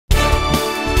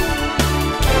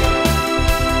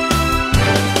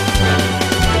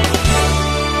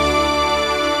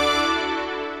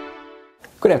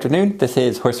Good afternoon. This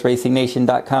is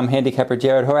HorseRacingNation.com handicapper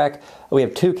Jarrod Horak. We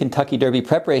have two Kentucky Derby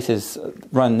prep races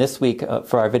run this week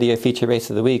for our video feature race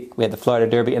of the week. We had the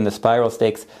Florida Derby and the Spiral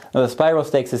Stakes. Now, the Spiral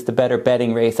Stakes is the better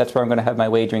betting race. That's where I'm going to have my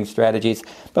wagering strategies.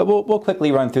 But we'll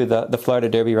quickly run through the Florida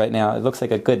Derby right now. It looks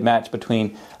like a good match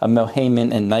between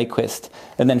Mohaymen and Nyquist.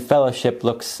 And then Fellowship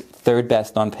looks third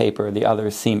best on paper. The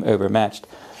others seem overmatched.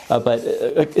 But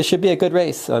it should be a good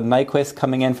race. Nyquist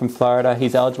coming in from Florida.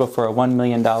 He's eligible for a $1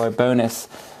 million bonus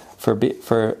for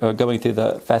going through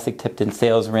the Fasig-Tipton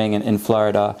sales ring in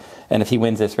Florida. And if he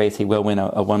wins this race, he will win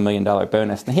a $1 million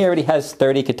bonus. And he already has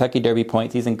 30 Kentucky Derby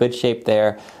points. He's in good shape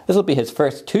there. This will be his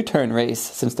first two-turn race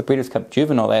since the Breeders' Cup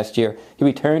Juvenile last year. He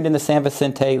returned in the San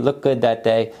Vicente, looked good that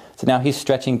day. So now he's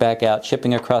stretching back out,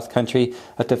 shipping across country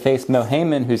to face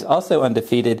Mohaymen, who's also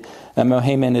undefeated.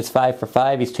 Mohaymen is 5 for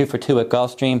 5. He's 2 for 2 at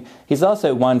Gulfstream. He's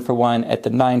also 1 for 1 at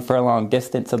the 9 furlong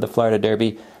distance of the Florida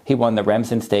Derby. He won the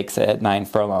Remsen Stakes at 9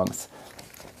 furlongs.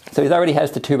 So he already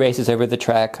has the two races over the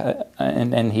track,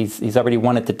 and he's already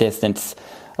won at the distance.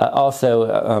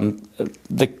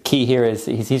 The key here is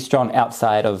he's drawn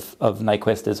outside of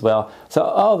Nyquist as well. So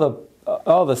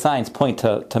all the signs point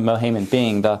to Mohaymen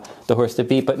being the horse to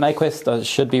beat, but Nyquist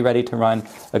should be ready to run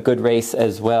a good race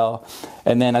as well.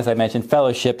 And then, as I mentioned,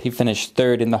 Fellowship, he finished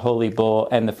third in the Holy Bull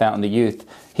and the Fountain of Youth.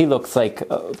 He looks like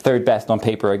third best on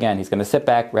paper again. He's going to sit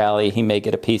back, rally. He may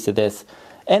get a piece of this.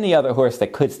 Any other horse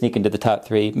that could sneak into the top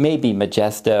three, maybe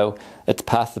Majesto. It's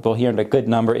possible. He earned a good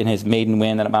number in his maiden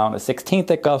win at a mile and a 16th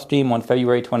at Gulfstream on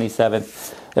February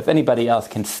 27th. If anybody else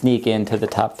can sneak into the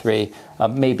top three,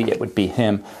 maybe it would be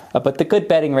him. But the good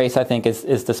betting race, I think,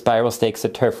 is the Spiral Stakes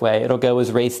at Turfway. It'll go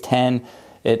as race 10,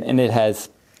 and it has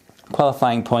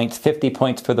qualifying points, 50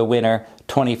 points for the winner,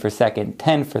 20 for second,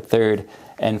 10 for third,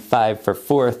 and 5 for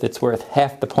fourth. It's worth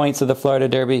half the points of the Florida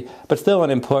Derby, but still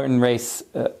an important race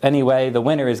anyway. The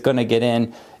winner is going to get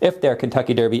in if they're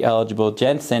Kentucky Derby eligible.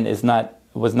 Jensen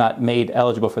was not made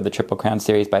eligible for the Triple Crown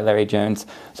Series by Larry Jones,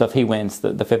 so if he wins,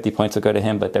 the 50 points will go to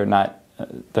him, but they're not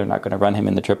going to run him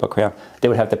in the Triple Crown. They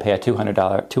would have to pay a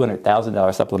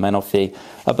 $200,000 supplemental fee.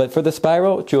 But for the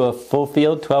Spiral, drew a full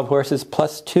field, 12 horses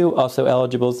plus 2 also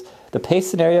eligibles. The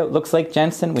pace scenario looks like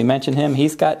Jensen. We mentioned him.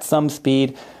 He's got some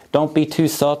speed. Don't be too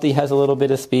salty, has a little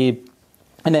bit of speed.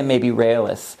 And then maybe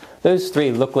Rayless. Those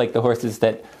three look like the horses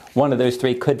that one of those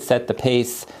three could set the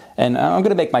pace. And I'm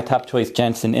going to make my top choice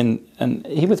Jensen. And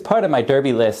he was part of my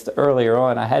Derby list earlier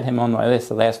on. I had him on my list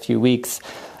the last few weeks.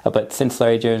 But since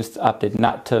Larry Jones opted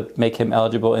not to make him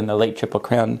eligible in the late Triple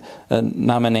Crown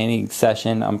nominating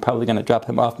session, I'm probably going to drop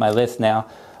him off my list now.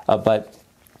 But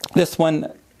this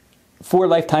one, 4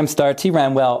 lifetime starts. He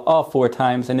ran well all 4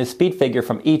 times, and his speed figure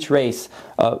from each race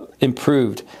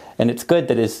improved. And it's good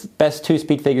that his best 2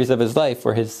 speed figures of his life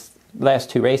were his last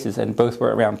 2 races, and both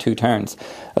were around 2 turns.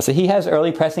 So he has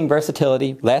early pressing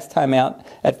versatility. Last time out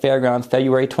at Fairgrounds,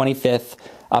 February 25th,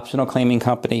 optional claiming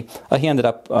company. He ended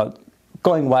up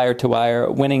going wire to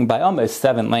wire, winning by almost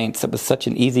 7 lengths. It was such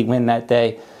an easy win that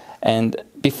day. And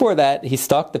before that, he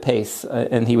stalked the pace,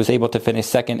 and he was able to finish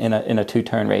second in a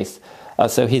 2-turn race.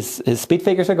 So his speed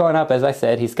figures are going up, as I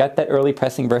said. He's got that early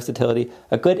pressing versatility,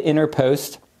 a good inner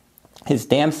post. His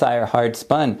dam sire, Hard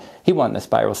Spun, he won the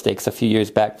Spiral Stakes a few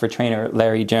years back for trainer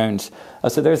Larry Jones.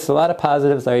 So there's a lot of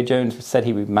positives. Larry Jones said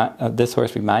this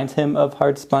horse reminds him of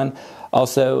Hard Spun.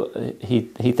 Also, he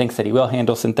thinks that he will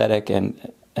handle synthetic and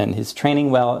his training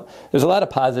well. There's a lot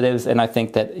of positives, and I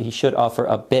think that he should offer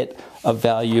a bit of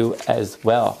value as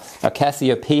well. Now,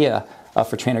 Cassiopeia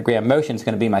for trainer Graham Motion is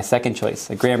going to be my second choice.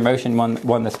 Graham Motion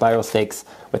won the Spiral Stakes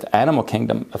with Animal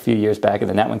Kingdom a few years back, and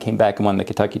then that one came back and won the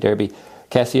Kentucky Derby.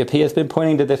 Cassiopeia has been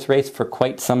pointing to this race for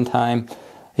quite some time.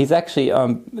 He's actually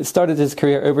started his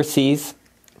career overseas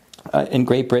in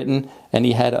Great Britain, and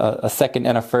he had a second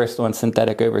and a first on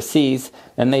synthetic overseas,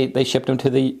 and they shipped him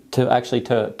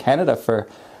to Canada for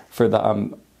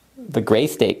the Gray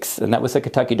Stakes, and that was the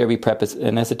Kentucky Derby prep.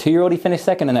 And as a 2-year-old, he finished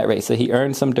second in that race, so he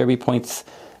earned some Derby points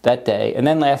that day. And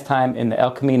then last time in the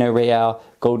El Camino Real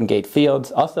Golden Gate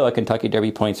Fields, also a Kentucky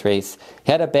Derby points race,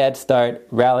 he had a bad start,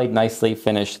 rallied nicely,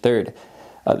 finished third.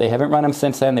 They haven't run him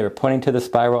since then. They were pointing to the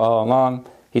Spiral all along.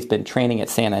 He's been training at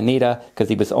Santa Anita because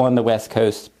he was on the West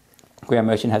Coast. Graham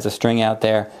Motion has a string out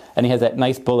there, and he has that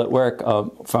nice bull at work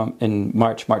from in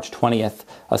March 20th,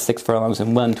 6 furlongs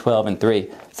and 1:12 and 3.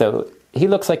 So he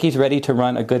looks like he's ready to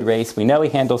run a good race. We know he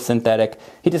handles synthetic.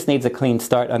 He just needs a clean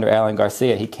start under Alan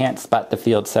Garcia. He can't spot the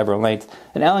field several lengths.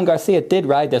 And Alan Garcia did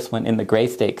ride this one in the Gray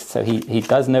Stakes, so he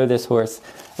does know this horse.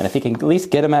 And if he can at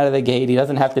least get him out of the gate, he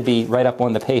doesn't have to be right up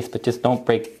on the pace, but just don't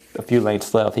break a few lengths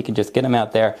slow. If he can just get him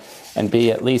out there and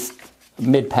be at least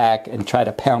mid-pack and try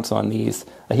to pounce on these,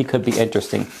 he could be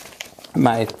interesting.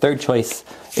 My third choice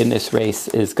in this race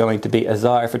is going to be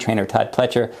Azar for trainer Todd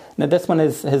Pletcher. Now this one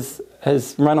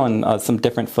has run on some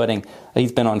different footing.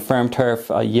 He's been on firm turf,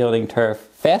 yielding turf,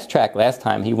 fast track last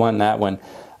time. He won that one,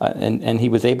 and he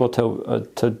was able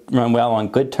to run well on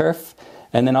good turf,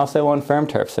 and then also on firm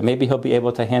turf. So maybe he'll be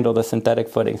able to handle the synthetic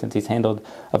footing, since he's handled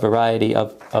a variety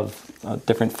of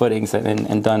different footings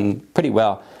and done pretty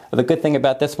well. The good thing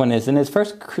about this one is in his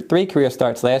first 3 career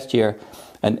starts last year,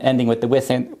 and ending with the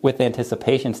with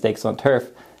anticipation stakes on turf,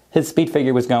 his speed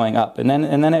figure was going up, and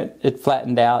then it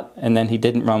flattened out, and then he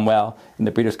didn't run well in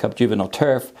the Breeders' Cup Juvenile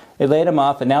Turf. It laid him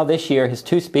off, and now this year, his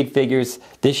 2 speed figures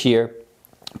this year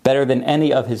better than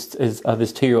any of his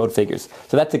 2-year-old figures.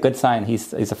 So that's a good sign.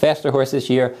 He's a faster horse this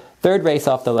year. 3rd race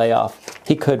off the layoff,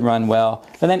 he could run well.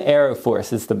 And then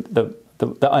Airoforce is the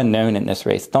unknown in this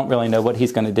race. Don't really know what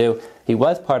he's going to do. He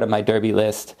was part of my Derby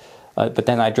list. But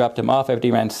then I dropped him off after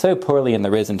he ran so poorly in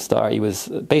the Risen Star. He was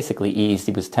basically eased.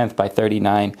 He was 10th by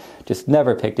 39. Just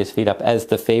never picked his feet up as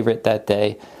the favorite that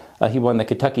day. He won the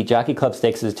Kentucky Jockey Club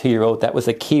Stakes as a 2-year-old. That was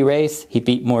a key race. He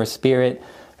beat More Spirit,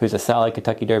 who's a solid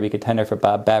Kentucky Derby contender for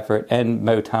Bob Baffert, and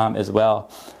Mo Tom as well.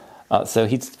 So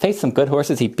he's faced some good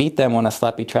horses. He beat them on a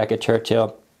sloppy track at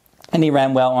Churchill. And he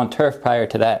ran well on turf prior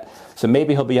to that. So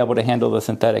maybe he'll be able to handle the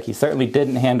synthetic. He certainly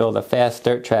didn't handle the fast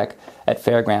dirt track at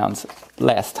Fairgrounds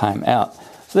last time out.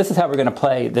 So this is how we're going to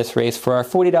play this race. For our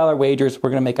 $40 wagers, we're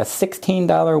going to make a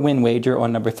 $16 win wager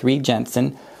on number 3,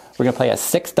 Jensen. We're going to play a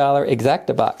 $6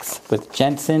 exacta box with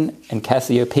Jensen and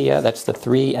Cassiopeia. That's the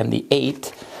 3 and the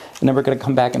 8. And then we're going to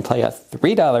come back and play a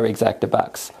 $3 exacta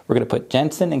box. We're going to put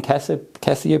Jensen and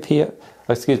Cassiopeia.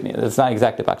 Oh, excuse me, it's not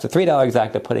exacta box. A $3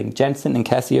 exacta, putting Jensen and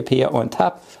Cassiopeia on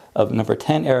top of number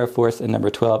 10 Airoforce and number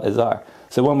 12 Azar.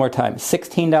 So one more time,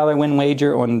 $16 win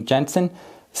wager on Jensen,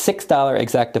 $6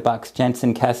 exacta box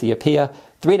Jensen Cassiopeia,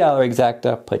 $3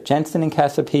 exacta, put Jensen and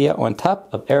Cassiopeia on top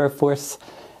of Airoforce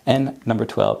and number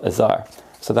 12 Azar.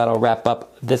 So that'll wrap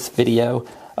up this video.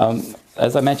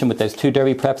 As I mentioned, with those 2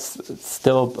 Derby preps,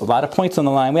 still a lot of points on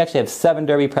the line. We actually have 7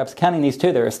 Derby preps. Counting these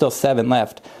 2, there are still 7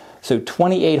 left. So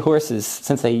 28 horses,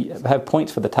 since they have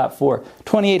points for the top 4,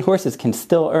 28 horses can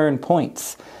still earn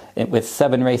points with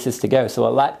 7 races to go. So a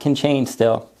lot can change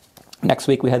still. Next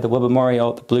week we had the Will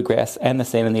Memorial, the Bluegrass, and the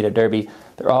Santa Anita Derby.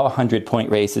 They're all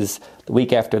 100-point races. The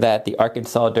week after that, the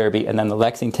Arkansas Derby, and then the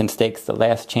Lexington Stakes, the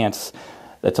last chance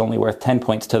that's only worth 10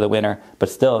 points to the winner. But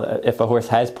still, if a horse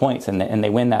has points and they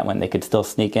win that one, they could still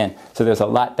sneak in. So there's a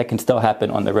lot that can still happen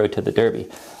on the road to the Derby.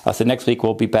 So next week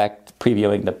we'll be back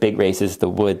previewing the big races, the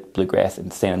Wood, Bluegrass,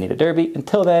 and Santa Anita Derby.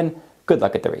 Until then, good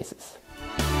luck at the races.